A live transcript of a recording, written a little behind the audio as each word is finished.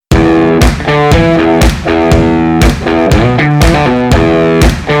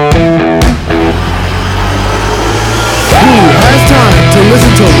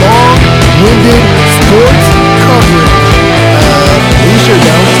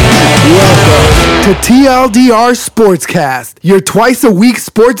to TLDR Sportscast, your twice-a-week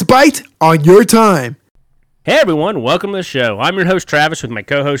sports bite on your time. Hey everyone, welcome to the show. I'm your host Travis with my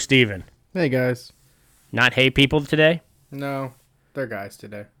co-host Steven. Hey guys. Not hey people today? No, they're guys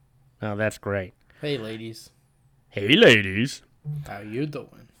today. Oh, that's great. Hey ladies. Hey ladies. How you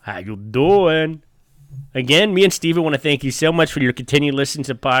doing? How you doing? Again, me and Steven want to thank you so much for your continued listening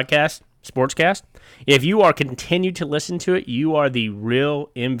to the podcast, Sportscast. If you are continued to listen to it, you are the real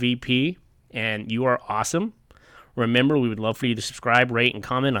MVP, and you are awesome. Remember, we would love for you to subscribe, rate, and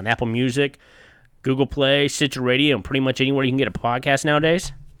comment on Apple Music, Google Play, Stitcher Radio, and pretty much anywhere you can get a podcast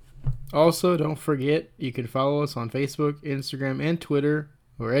nowadays. Also, don't forget, you can follow us on Facebook, Instagram, and Twitter,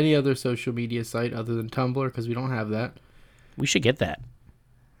 or any other social media site other than Tumblr, because we don't have that. We should get that.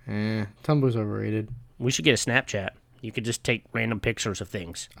 Tumblr's overrated. We should get a Snapchat. You could just take random pictures of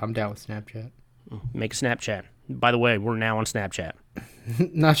things. I'm down with Snapchat. Make a Snapchat. By the way, we're now on Snapchat.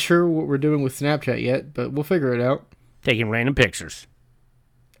 Not sure what we're doing with Snapchat yet, but we'll figure it out. Taking random pictures.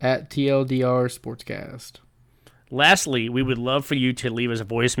 At TLDR Sportscast. Lastly, we would love for you to leave us a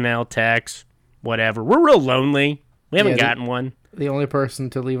voicemail, text, whatever. We're real lonely. We haven't gotten one. The only person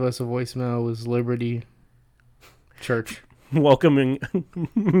to leave us a voicemail was Liberty Church. Welcoming,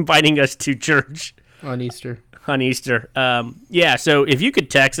 inviting us to church. On Easter. Yeah, so if you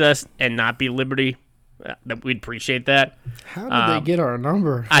could text us and not be Liberty, we'd appreciate that. How did they get our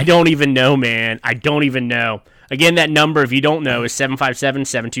number? I don't even know, man. I don't even know. Again, that number, if you don't know, is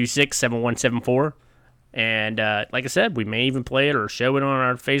 757-726-7174. And like I said, we may even play it or show it on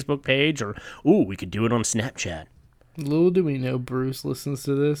our Facebook page, or, we could do it on Snapchat. Little do we know Bruce listens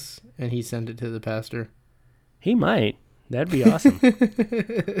to this, and he sent it to the pastor. He might. That'd be awesome.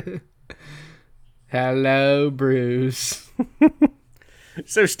 Hello, Bruce.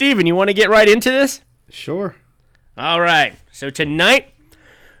 So, Steven, you want to get right into this? Sure. All right. So, tonight,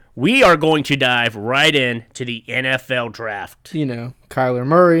 we are going to dive right into the NFL draft. You know, Kyler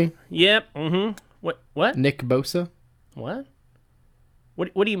Murray. Yep. What? Nick Bosa. What?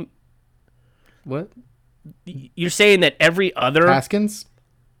 What do you... What? You're saying that every other... Haskins?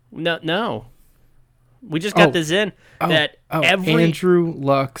 No. We just got this in. Every Andrew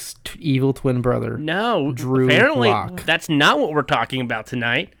Luck's evil twin brother. No, Drew apparently Lock. That's not what we're talking about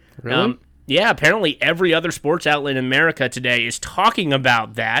tonight. Really? Yeah, apparently every other sports outlet in America today is talking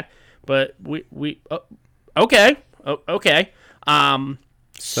about that. But okay.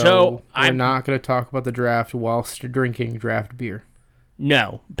 So we're not going to talk about the draft whilst drinking draft beer.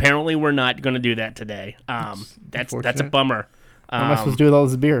 No, apparently we're not going to do that today. That's a bummer. What am I supposed to do with all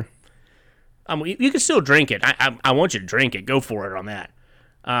this beer? You can still drink it. I want you to drink it. Go for it on that.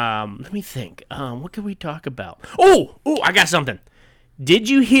 Let me think. What can we talk about? Oh, I got something. Did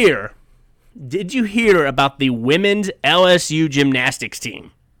you hear about the women's LSU gymnastics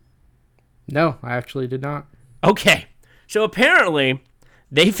team? No, I actually did not. Okay. So apparently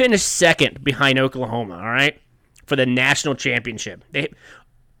they finished second behind Oklahoma, all right, for the national championship.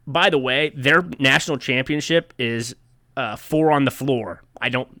 By the way, their national championship is 4 on the floor. I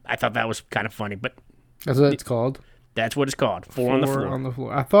thought that was kind of funny, but that's what it's called. That's what it's called. 4 on the floor. 4 on the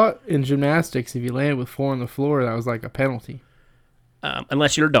floor. I thought in gymnastics, if you landed with 4 on the floor, that was like a penalty.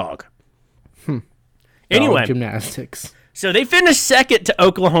 Unless you're a dog. Anyway, gymnastics. So they finished second to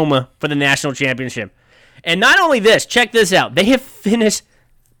Oklahoma for the national championship, and not only this. Check this out. They have finished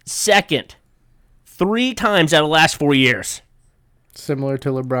second 3 times out of the last 4 years. Similar to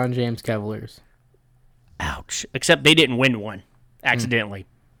LeBron James Cavaliers. Ouch. Except they didn't win one. Accidentally.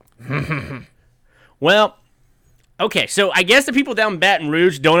 Well, okay, so I guess the people down in Baton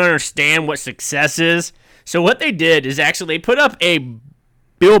Rouge don't understand what success is. So what they did is actually they put up a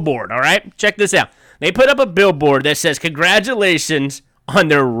billboard, all right? Check this out. They put up a billboard that says, congratulations on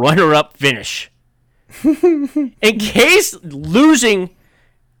their runner-up finish. In case losing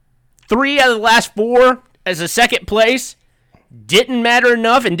 3 out of the last 4 as a second place didn't matter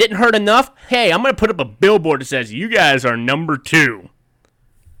enough and didn't hurt enough, hey, I'm going to put up a billboard that says, you guys are number 2.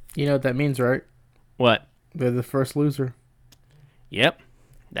 You know what that means, right? What? They're the first loser. Yep,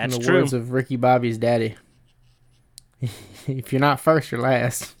 that's in the true. words of Ricky Bobby's daddy. If you're not first, you're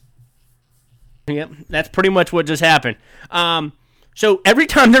last. Yep, that's pretty much what just happened. So every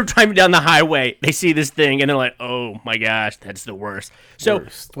time they're driving down the highway, they see this thing, and they're like, oh, my gosh, that's the worst. So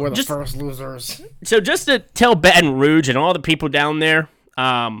we're the first losers. So just to tell Baton Rouge and all the people down there,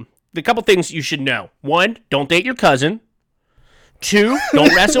 the couple things you should know. 1, don't date your cousin. 2,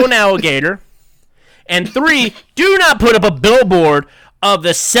 don't wrestle an alligator. And 3, do not put up a billboard of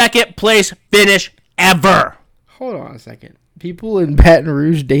the second place finish ever. Hold on a second. People in Baton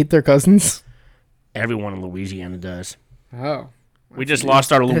Rouge date their cousins? Everyone in Louisiana does. Oh. We just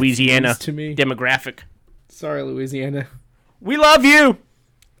lost our That's Louisiana news to me. demographic. Sorry, Louisiana. We love you.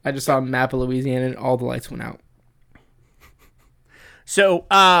 I just saw a map of Louisiana and all the lights went out. So,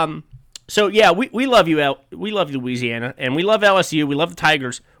 yeah, we love you, we love Louisiana, and we love LSU. We love the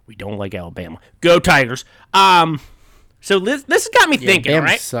Tigers. We don't like Alabama. Go Tigers. So this has got me thinking. Bama All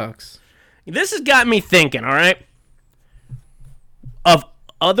right, sucks. this has got me thinking. All right, of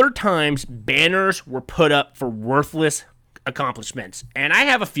other times banners were put up for worthless accomplishments, and I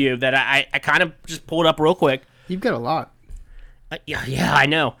have a few that I kind of just pulled up real quick. You've got a lot. Yeah, I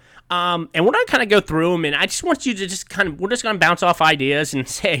know. And we're gonna kind of go through them, and I just want you to we're just gonna bounce off ideas and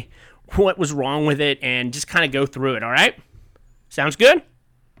say what was wrong with it, and just kind of go through it. All right? Sounds good?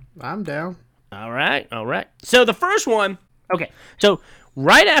 I'm down. All right. So the first one, okay. So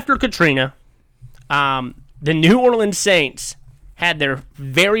right after Katrina, the New Orleans Saints had their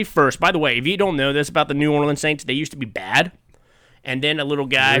very first. By the way, if you don't know this about the New Orleans Saints, they used to be bad, and then a little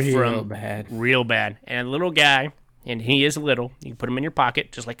guy Real bad. real bad, and a little guy. And he is little. You can put him in your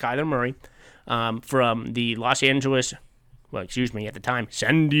pocket, just like Kyler Murray, from the at the time,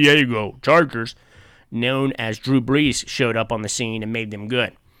 San Diego Chargers, known as Drew Brees, showed up on the scene and made them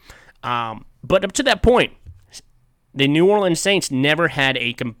good. But up to that point, the New Orleans Saints never had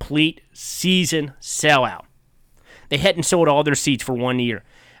a complete season sellout. They hadn't sold all their seats for 1 year.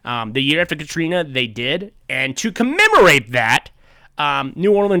 The year after Katrina, they did. And to commemorate that,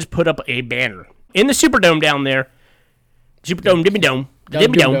 New Orleans put up a banner in the Superdome down there. Superdome, Dimmy Dome.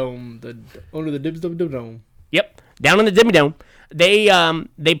 Dimmy Dome. Under the Dome. Yep, down in the Dimmy Dome.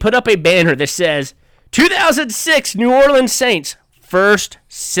 They put up a banner that says 2006 New Orleans Saints first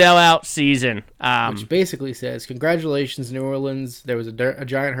sellout season. Which basically says, congratulations, New Orleans. There was a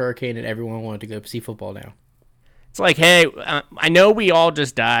giant hurricane and everyone wanted to go see football now. It's like, hey, I know we all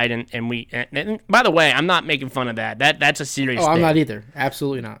just died, and by the way, I'm not making fun of that. That's a serious thing. I'm not either.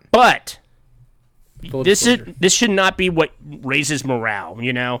 Absolutely not. But Full this disclosure. should not be what raises morale,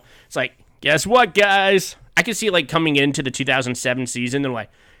 you know? It's like, guess what, guys? I can see, like, coming into the 2007 season, they're like,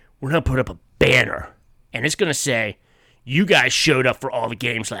 we're going to put up a banner, and it's going to say, you guys showed up for all the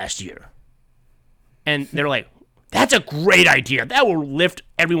games last year. And they're like, that's a great idea. That will lift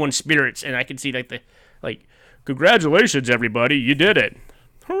everyone's spirits. And I can see, like, congratulations, everybody. You did it.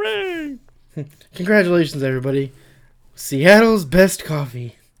 Hooray. Congratulations, everybody. Seattle's best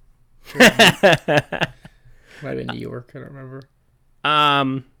coffee. Might have been New York. I don't remember.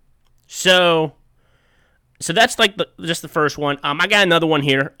 So that's like just the first one. I got another one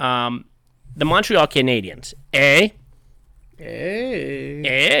here. The Montreal Canadiens. Hey.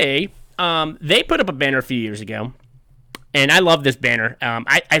 They put up a banner a few years ago, and I love this banner.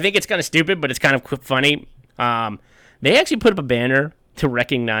 I think it's kind of stupid, but it's kind of funny. They actually put up a banner to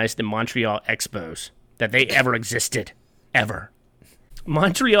recognize the Montreal Expos, that they ever existed. Ever.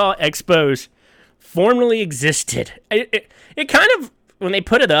 Montreal Expos formerly existed. It kind of, when they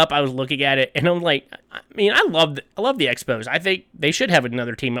put it up, I was looking at it, and I'm like, I mean, I love the Expos. I think they should have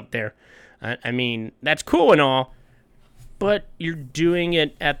another team up there. I mean, that's cool and all, but you're doing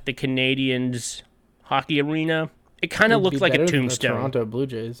it at the Canadiens hockey arena. It kind of looks like a tombstone. The Toronto Blue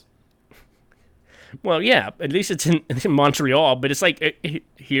Jays. Well, yeah, at least it's in Montreal, but it's like,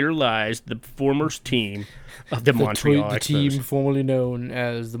 here lies the former team of the Montreal Expos. The team formerly known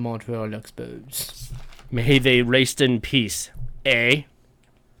as the Montreal Expos. May they rest in peace.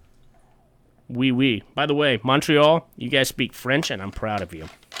 Oui. By the way, Montreal, you guys speak French, and I'm proud of you.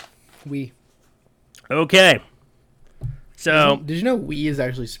 Oui. Okay. So, Did you know we is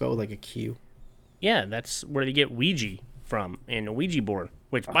actually spelled like a Q? yeah, that's where they get Ouija from, and a Ouija board,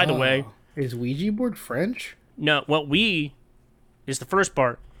 which, by the way... Is Ouija board French? No, well, we is the first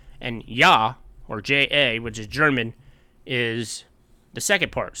part, and ja, or J-A, which is German, is the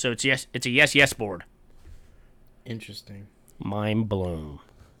second part. So it's a yes board. Interesting. Mind blown.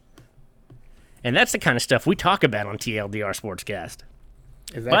 And that's the kind of stuff we talk about on TLDR Sportscast.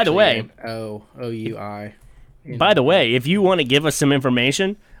 By the way, O-U-I. By the way, if you want to give us some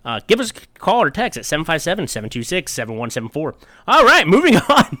information, give us a call or text at 757-726-7174. All right, moving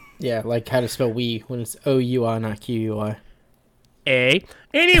on. Yeah, like how to spell we when it's O-U-I, not Q-U-I.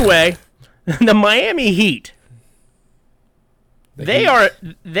 Anyway, the Miami Heat. Their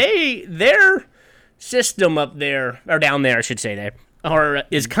system up there, or down there, I should say,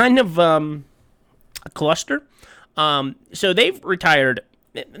 is kind of a cluster. So they've retired.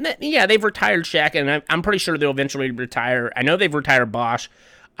 Yeah, they've retired Shaq, and I'm pretty sure they'll eventually retire. I know they've retired Bosch.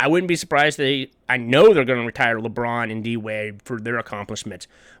 I wouldn't be surprised I know they're going to retire LeBron and D-Wade for their accomplishments.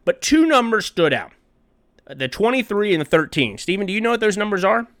 But two numbers stood out. The 23 and the 13. Steven, do you know what those numbers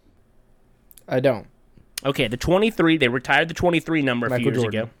are? I don't. Okay, the 23, they retired the 23 number a few years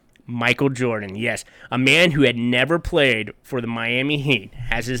ago. Michael Jordan, yes. A man who had never played for the Miami Heat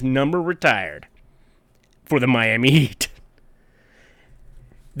has his number retired for the Miami Heat.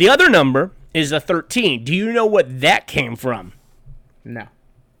 The other number is a 13. Do you know what that came from? No.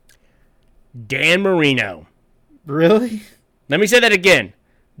 Dan Marino. Really? Let me say that again.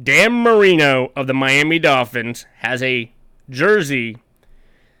 Dan Marino of the Miami Dolphins has a jersey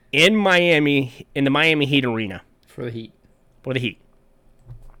in Miami, in the Miami Heat arena. For the Heat. For the Heat.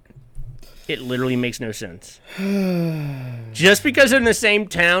 It literally makes no sense. Just because they're in the same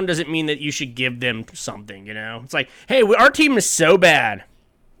town doesn't mean that you should give them something, you know? It's like, hey, our team is so bad.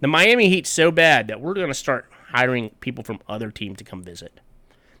 The Miami Heat's so bad that we're going to start hiring people from other teams to come visit.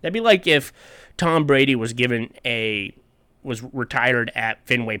 That'd be like if Tom Brady was retired at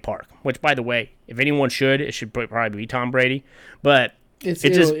Fenway Park, which, by the way, if anyone should, it should probably be Tom Brady. But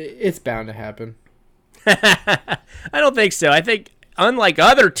it's bound to happen. I don't think so. I think, unlike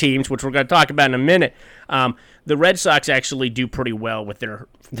other teams, which we're going to talk about in a minute, the Red Sox actually do pretty well with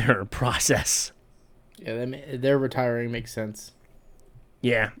their process. Yeah, their retiring makes sense.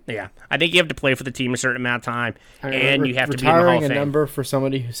 Yeah. I think you have to play for the team a certain amount of time, and you have to be in the Hall retiring of Fame. a number for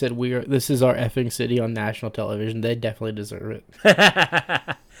somebody who said this is our effing city on national television. They definitely deserve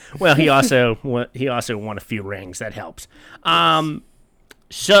it. Well, he also won a few rings. That helps.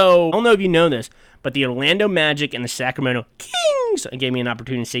 So I don't know if you know this, but the Orlando Magic and the Sacramento Kings gave me an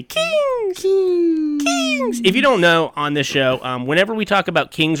opportunity to say Kings. If you don't know, on this show, whenever we talk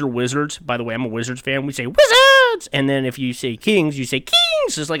about Kings or Wizards, by the way, I'm a Wizards fan, we say Wizards, and then if you say Kings, you say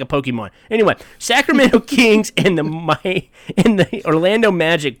Kings, just like a Pokemon. Anyway, Sacramento Kings and the Orlando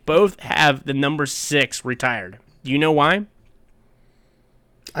Magic both have the number 6 retired. Do you know why?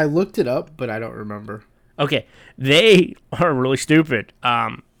 I looked it up, but I don't remember. Okay, they are really stupid,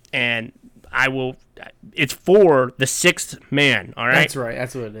 and I will. It's for the 6th man. All right, that's right.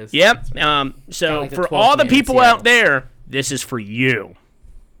 That's what it is. Yep. So like for all the people out there, this is for you.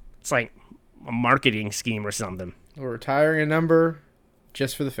 It's like a marketing scheme or something. We're retiring a number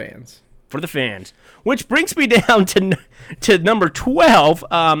just for the fans. For the fans, which brings me down to number 12.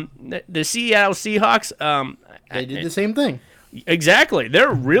 The Seattle Seahawks. They did the same thing. Exactly.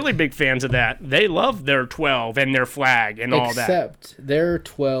 They're really big fans of that. They love their 12 and their flag and all that. Except their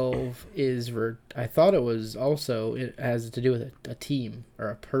 12 is, I thought it was also, it has to do with a team or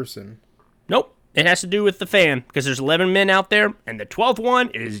a person. Nope. It has to do with the fan because there's 11 men out there and the 12th one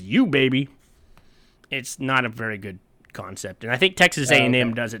is you, baby. It's not a very good concept. And I think Texas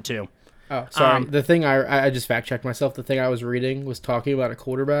A&M does it too. Oh, sorry. The thing I just fact-checked myself. The thing I was reading was talking about a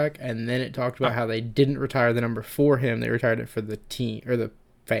quarterback, and then it talked about how they didn't retire the number for him. They retired it for the team or the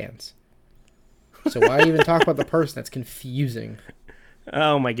fans. So why even talk about the person? That's confusing.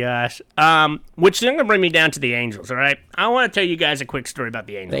 Oh, my gosh. Which is going to bring me down to the Angels, all right? I want to tell you guys a quick story about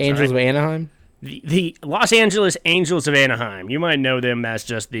the Angels. The Angels of Anaheim? The Los Angeles Angels of Anaheim. You might know them as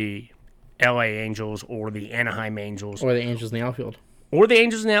just the L.A. Angels or the Anaheim Angels. Or the Angels in the outfield. Or the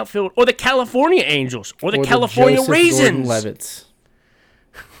Angels in the outfield, or the California Angels, or the California Joseph Raisins. Gordon-Levitt's.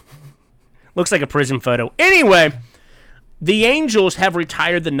 Looks like a prison photo. Anyway, the Angels have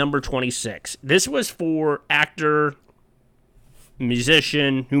retired the number 26. This was for actor,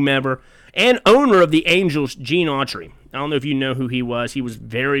 musician, whomever, and owner of the Angels, Gene Autry. I don't know if you know who he was. He was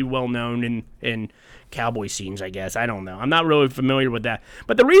very well known in cowboy scenes, I guess. I don't know. I'm not really familiar with that.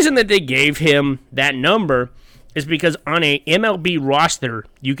 But the reason that they gave him that number is because on a MLB roster,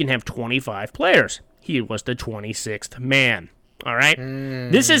 you can have 25 players. He was the 26th man. All right?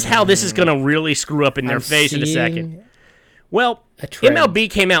 This is how this is going to really screw up in their face in a second. Well, MLB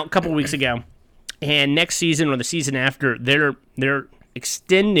came out a couple weeks ago, and next season or the season after, they're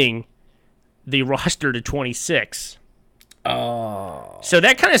extending the roster to 26. Oh. So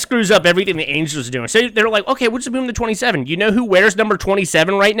that kind of screws up everything the Angels are doing. So they're like, okay, we'll just move him to 27. You know who wears number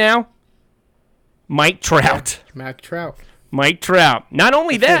 27 right now? Mike Trout. Mike Trout. Not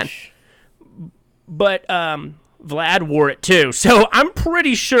only that, but Vlad wore it too. So I'm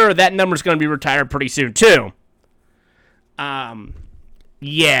pretty sure that number's going to be retired pretty soon too.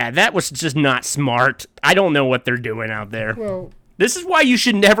 Yeah, that was just not smart. I don't know what they're doing out there. Well, this is why you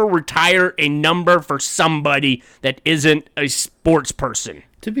should never retire a number for somebody that isn't a sports person.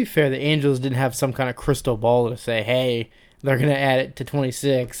 To be fair, the Angels didn't have some kind of crystal ball to say, hey, they're going to add it to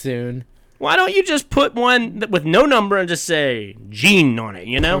 26 soon. Why don't you just put one with no number and just say Gene on it,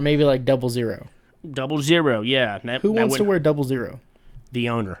 you know? Or maybe like 00. 00, yeah. Who wants to wear 00? The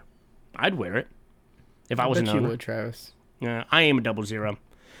owner. I'd wear it if I was an owner. You would, Travis. I am a 00.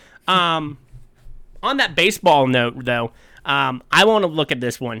 On that baseball note, though, I want to look at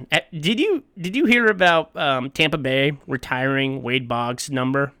this one. Did you hear about Tampa Bay retiring Wade Boggs'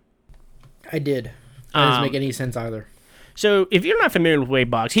 number? I did. That doesn't make any sense either. So if you're not familiar with Wade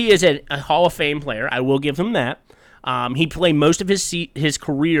Boggs, he is a Hall of Fame player. I will give him that. He played most of his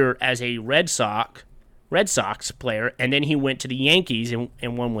career as a Red Sox player, and then he went to the Yankees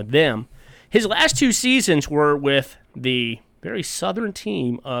and won with them. His last 2 seasons were with the very southern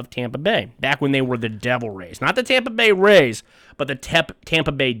team of Tampa Bay, back when they were the Devil Rays. Not the Tampa Bay Rays, but the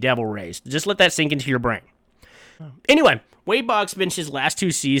Tampa Bay Devil Rays. Just let that sink into your brain. Anyway, Wade Boggs finished his last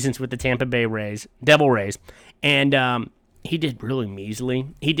 2 seasons with the Tampa Bay Devil Rays, and he did really measly.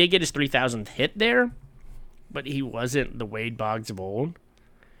 He did get his 3,000th hit there, but he wasn't the Wade Boggs of old.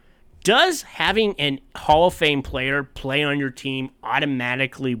 Does having a Hall of Fame player play on your team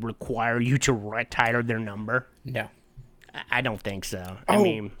automatically require you to retire their number? No. I don't think so. Oh, I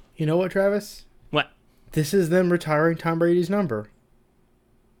mean, you know what, Travis? what? This is them retiring Tom Brady's number.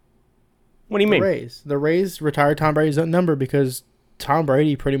 What do you mean? The Rays retired Tom Brady's number because Tom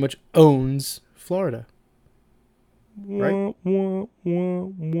Brady pretty much owns Florida. Right?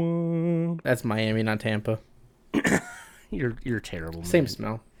 That's Miami, not Tampa. You're terrible, man. Same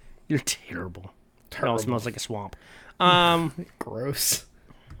smell. You're terrible. It all Terrible. smells like a swamp. Gross.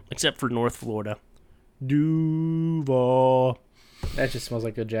 Except for North Florida. Duval. That just smells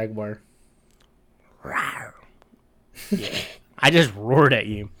like a Jaguar. Yeah. I just roared at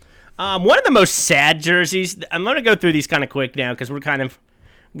you. One of the most sad jerseys. I'm going to go through these kind of quick now because we're kind of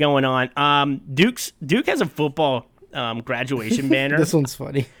going on. Duke has a football graduation banner. This one's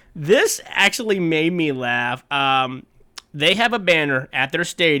funny. This actually made me laugh. They have a banner at their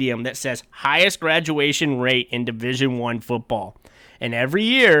stadium that says highest graduation rate in Division I football. And every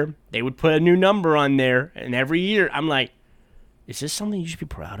year, they would put a new number on there. And every year, I'm like, is this something you should be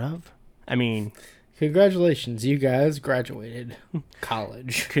proud of? I mean, Congratulations, you guys graduated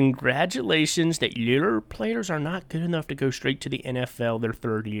college. congratulations that your players are not good enough to go straight to the NFL their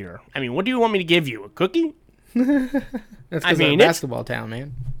 3rd year. I mean, what do you want me to give you? A cookie? That's because mean, they're a basketball town,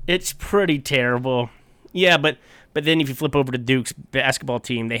 man. It's pretty terrible. Yeah, but then if you flip over to Duke's basketball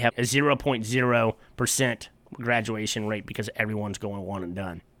team, they have a 0.0% graduation rate because everyone's going one and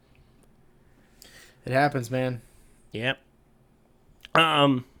done. It happens, man. Yep.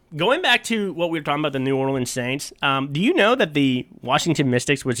 Going back to what we were talking about, the New Orleans Saints, do you know that the Washington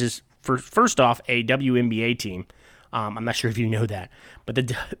Mystics, which is, first off, a WNBA team, I'm not sure if you know that,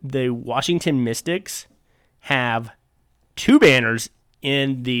 but the Washington Mystics have 2 banners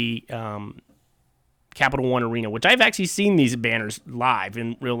in the Capital One Arena, which I've actually seen these banners live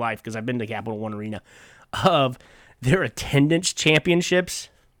in real life because I've been to Capital One Arena, of their attendance championships.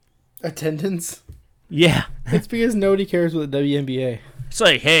 Attendance? Yeah. It's because nobody cares about the WNBA. It's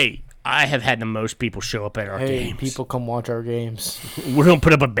like, hey, I have had the most people show up at our Hey, games. people come watch our games. We're going to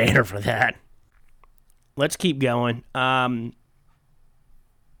put up a banner for that. Let's keep going. Do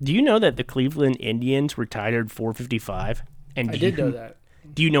you know that the Cleveland Indians retired 455? And I did know that.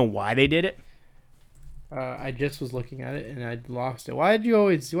 Do you know why they did it? I just was looking at it and I lost it. Why do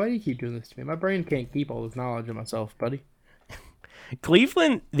you keep doing this to me? My brain can't keep all this knowledge of myself, buddy. The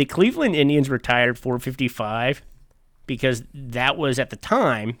Cleveland Indians retired 455 because that was at the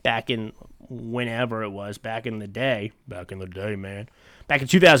time, back in whenever it was, back in the day, man. Back in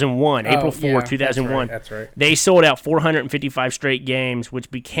 2001, April 4, 2001. That's right. They sold out 455 straight games,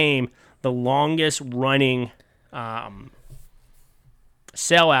 which became the longest running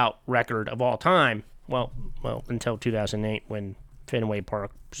sellout record of all time. Well, until 2008 when Fenway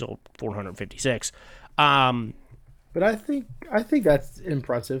Park sold 456. But I think that's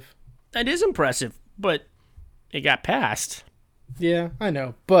impressive. That is impressive, but it got passed. Yeah, I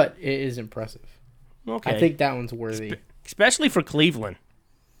know, but it is impressive. Okay. I think that one's worthy. Especially for Cleveland.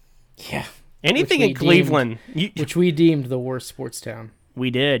 Yeah. Anything in Cleveland. Which we deemed the worst sports town.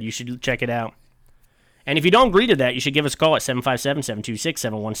 We did. You should check it out. And if you don't agree to that, you should give us a call at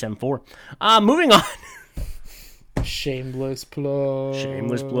 757-726-7174. Moving on. Shameless plug.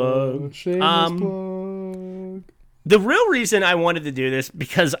 Shameless plug. Shameless plug. The real reason I wanted to do this,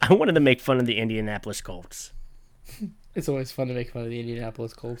 because I wanted to make fun of the Indianapolis Colts. It's always fun to make fun of the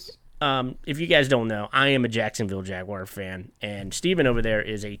Indianapolis Colts. If you guys don't know, I am a Jacksonville Jaguar fan, and Steven over there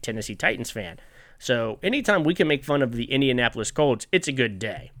is a Tennessee Titans fan. So anytime we can make fun of the Indianapolis Colts, it's a good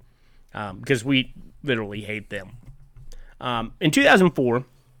day, because we literally hate them. In 2004,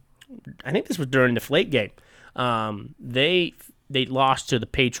 I think this was during the Deflategate, they lost to the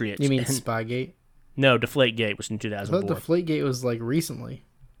Patriots. You mean Spygate? No, Deflategate was in I 2004. thought Deflategate was like recently.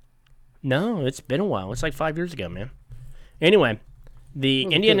 No, it's been a while. It's like 5 years ago, man. Anyway, the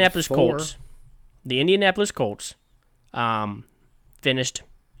Well, Indianapolis good. 4. Colts. The Indianapolis Colts finished.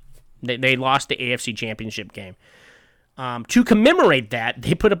 They lost the AFC Championship game. To commemorate that,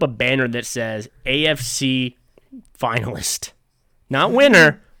 they put up a banner that says AFC finalist. Not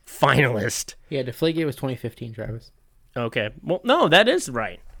winner, finalist. Yeah, Deflategate was 2015, Travis. Okay. Well, no, that is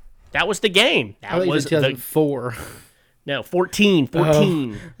right. That was the game. I That thought was you said 2004. No, 14. I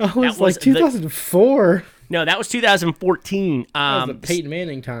was That like 2004. No, that was 2014. That was the Peyton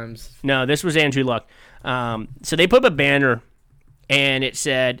Manning times. No, this was Andrew Luck. So they put up a banner, and it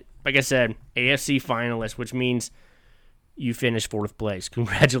said, like I said, AFC finalist, which means you finished 4th place.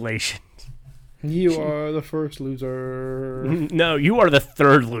 Congratulations. You are the first loser. No, you are the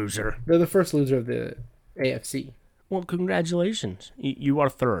 3rd loser. They're the first loser of the AFC. Well, congratulations. You are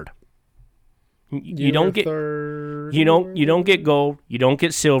 3rd. You don't get third. you don't get gold. You don't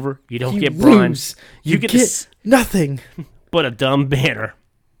get silver. You don't You get bronze. lose. You get nothing. But a dumb banner.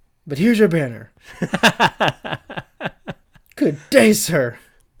 But here's your banner. Good day, sir.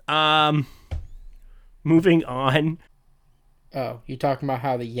 Moving on. Oh, you talking about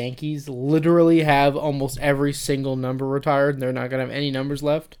how the Yankees literally have almost every single number retired and they're not going to have any numbers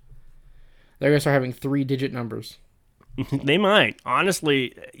left? They're going to start having 3-digit numbers. They might.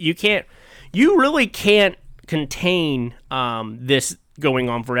 Honestly, you really can't contain this going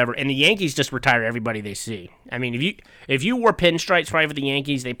on forever. And the Yankees just retire everybody they see. I mean, if you wore pinstripes probably for the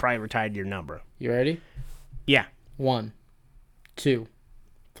Yankees, they probably retired your number. You ready? Yeah. 1, 2,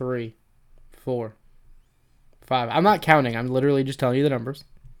 3, 4, 5. I'm not counting. I'm literally just telling you the numbers.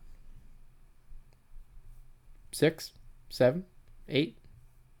 6, 7, 8,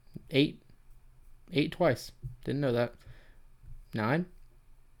 8, 8 twice. Didn't know that. 9,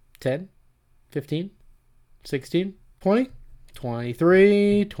 10, 15, 16, 20,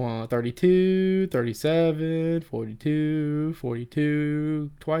 23, 32, 37, 42,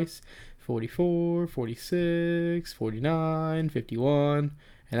 42 twice, 44, 46, 49, 51,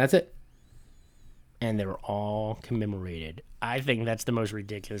 and that's it. And they were all commemorated. I think that's the most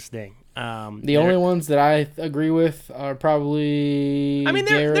ridiculous thing. The only ones that I agree with are probably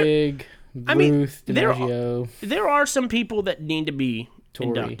Gehrig, Ruth, DiMaggio. There are some people that need to be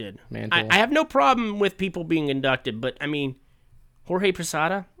inducted. Mantle. I have no problem with people being inducted, but I mean, Jorge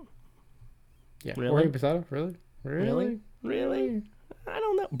Posada? Yeah, Really? Jorge Posada? Really? Really? I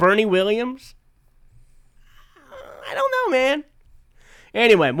don't know. Bernie Williams? I don't know, man.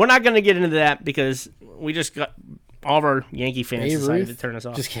 Anyway, we're not going to get into that because we just got all of our Yankee fans Babe decided Ruth? to turn us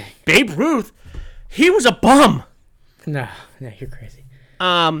off. Just kidding. Babe Ruth? He was a bum. No, you're crazy.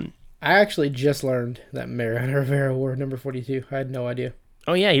 I actually just learned that Mariano Rivera wore number 42. I had no idea.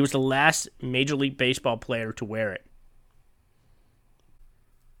 Oh, yeah, he was the last Major League Baseball player to wear it.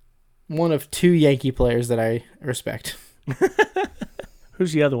 One of 2 Yankee players that I respect.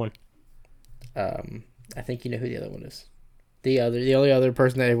 Who's the other one? I think you know who the other one is. The only other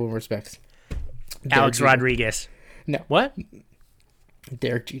person that everyone respects. Alex Jeter. Rodriguez. No. What?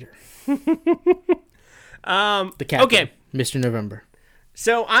 Derek Jeter. The captain. Okay. Mr. November.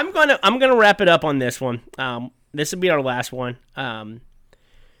 So I'm gonna wrap it up on this one. This will be our last one.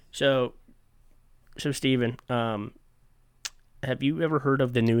 So Steven, have you ever heard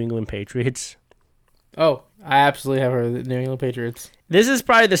of the New England Patriots? Oh, I absolutely have heard of the New England Patriots. This is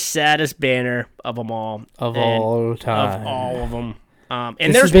probably the saddest banner of them all. All time. Of all of them. And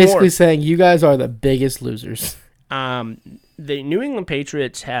this there's is basically more. saying you guys are the biggest losers. The New England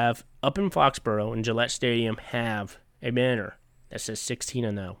Patriots have, up in Foxborough in Gillette Stadium, have a banner that says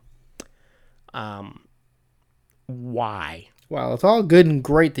 16-0. Why? Well, it's all good and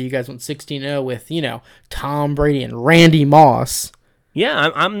great that you guys went 16-0 with, Tom Brady and Randy Moss. Yeah,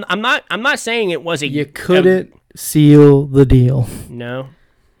 I'm not saying it was a. You couldn't seal the deal. No.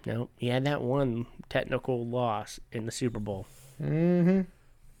 He had that one technical loss in the Super Bowl. Mm-hmm.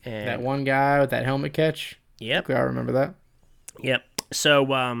 And That one guy with that helmet catch. Yep. I remember that. Yep. So,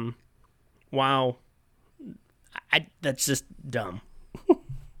 wow, that's just dumb.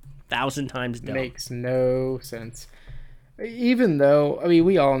 1,000 times dumb. Makes no sense. Even though,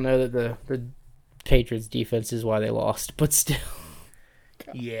 we all know that the Patriots defense is why they lost, but still.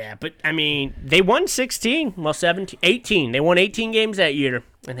 Yeah, but they won 16, well 17, 18. They won 18 games that year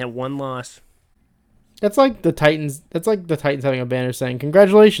and had one loss. That's like the Titans. That's like the Titans having a banner saying,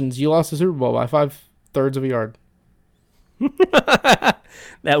 "Congratulations, you lost the Super Bowl by 5/3 of a yard."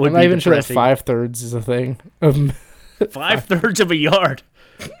 That would I'm not be even sure that depressing. 5/3 is a thing. 5/3 of a yard.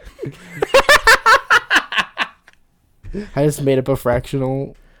 I just made up a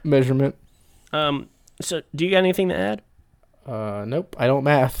fractional measurement. So do you got anything to add? Nope. I don't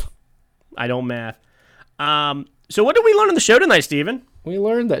math. I don't math. So what did we learn on the show tonight, Steven? We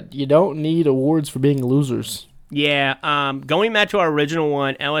learned that you don't need awards for being losers. Yeah, going back to our original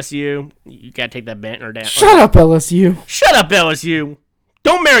one, LSU, you got to take that Bentner down. Shut up, LSU. Shut up, LSU.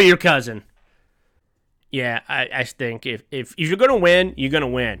 Don't marry your cousin. Yeah, I think if you're going to win, you're going to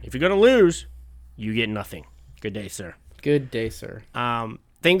win. If you're going to lose, you get nothing. Good day, sir. Good day, sir.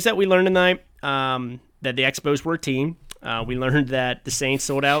 Things that we learned tonight, that the Expos were a team. We learned that the Saints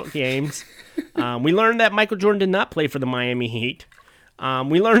sold out games. We learned that Michael Jordan did not play for the Miami Heat.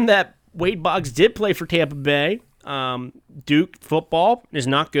 We learned that Wade Boggs did play for Tampa Bay. Duke football is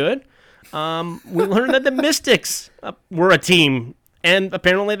not good. We learned that the Mystics were a team, and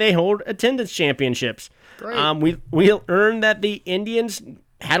apparently they hold attendance championships. Great. We learned that the Indians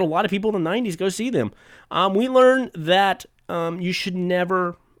had a lot of people in the 90s go see them. We learned that you should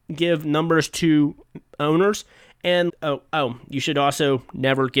never give numbers to owners. And, you should also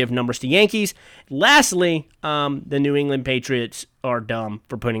never give numbers to Yankees. Lastly, the New England Patriots are dumb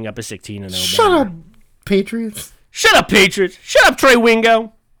for putting up a 16-0. Shut up, Patriots. Shut up, Patriots. Shut up, Trey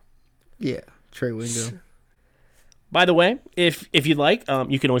Wingo. Yeah, Trey Wingo. By the way, if you'd like,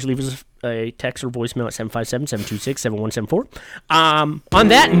 you can always leave us a text or voicemail at 757-726-7174. On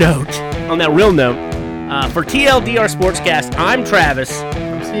that note, on that real note, for TLDR Sportscast, I'm Travis.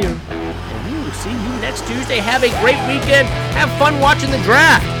 I'm Steve. See you next Tuesday. Have a great weekend. Have fun watching the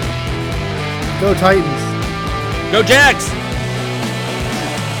draft. Go Titans. Go Jags.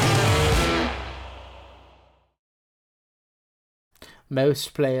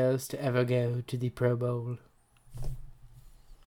 Most players to ever go to the Pro Bowl.